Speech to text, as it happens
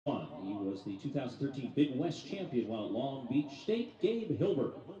was the 2013 Big West champion, while at Long Beach State, Gabe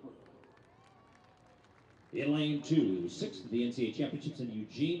Hilbert. In lane 2, 6th of the NCAA Championships in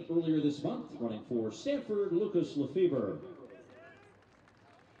Eugene earlier this month, running for Stanford, Lucas Lefebvre.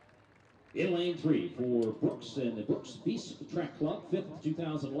 In lane 3 for Brooks and the Brooks Beast Track Club, 5th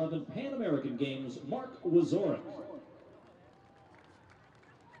 2011 Pan American Games, Mark Wazorek.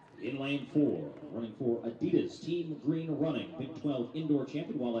 In lane 4, running for Adidas Team Green Running, Big 12 Indoor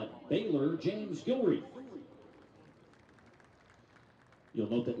Champion, while at Baylor, James Gilreath. You'll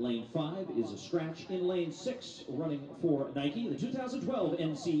note that lane 5 is a scratch. In lane 6, running for Nike, the 2012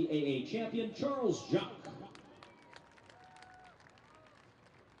 NCAA champion, Charles Jacques.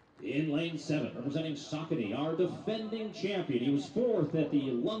 In lane 7, representing Saucony, our defending champion. He was 4th at the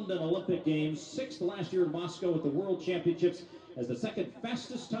London Olympic Games, 6th last year in Moscow at the World Championships, as the second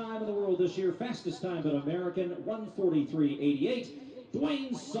fastest time in the world this year, fastest time in American, 1:43.88,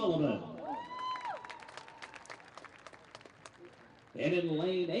 Dwayne Sullivan. And in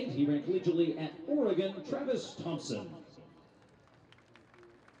lane 8, he ran collegiately at Oregon, Travis Thompson.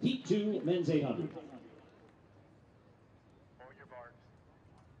 Heat 2, men's 800.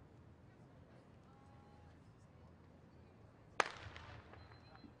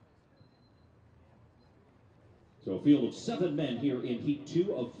 So a field of 7 men here in Heat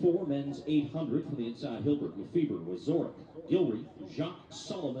 2 of 4 men's 800 from the inside. Hilbert, Lefebvre, Wazorek, Gilreath, Jacques,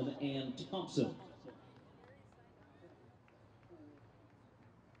 Sullivan, and Thompson.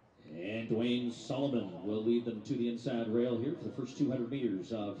 And Dwayne Sullivan will lead them to the inside rail here for the first 200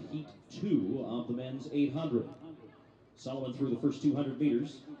 meters of Heat 2 of the men's 800. Sullivan through the first 200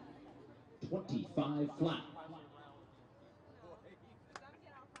 meters, 25 flat.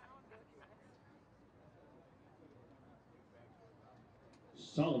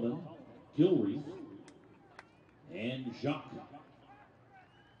 Sullivan, Gilreath, and Jacques.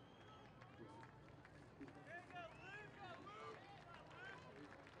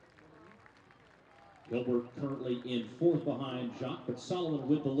 Hilbert currently in 4th behind Jacques, but Sullivan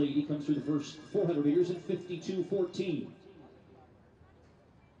with the lead. He comes through the first 400 meters at 52.14.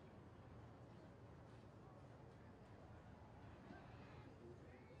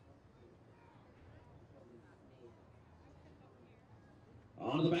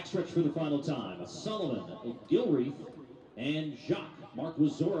 On to the backstretch for the final time. Sullivan, Gilreath, and Jacques. Mark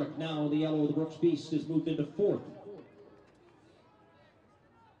Wazorek now in the yellow of the Brooks Beast has moved into 4th.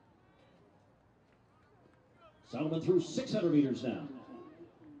 Sullivan through 600 meters now.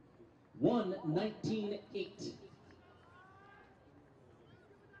 1:19.8.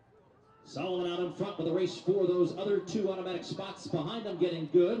 Sullivan out in front with the race for those other 2 automatic spots behind them getting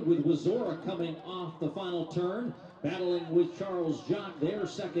good, with Wazorek coming off the final turn, battling with Charles Jacques there,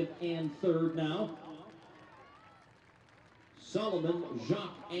 2nd and 3rd now. Sullivan,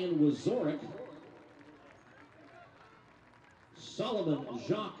 Jacques, and Wazorek. Sullivan,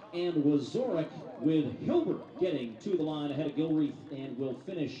 Jacques, and Wazorek, with Hilbert getting to the line ahead of Gilreath, and will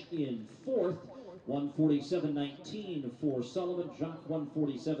finish in 4th. 1:47.19 for Sullivan, Jacques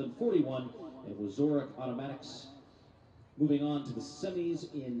 1:47.41, and Wazorek automatics moving on to the semis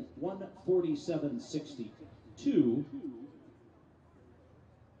in 1:47.62.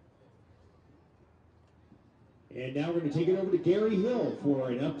 And now we're going to take it over to Gary Hill for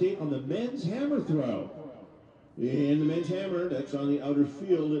an update on the men's hammer throw. And the men's hammer, that's on the outer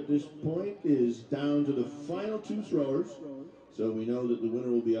field at this point, is down to the final 2 throwers. So we know that the winner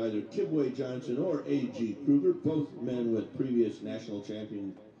will be either Tibway Johnson or A.G. Kruger, both men with previous national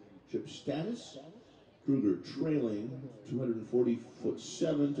championship status. Kruger trailing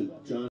 240'7" to Johnson.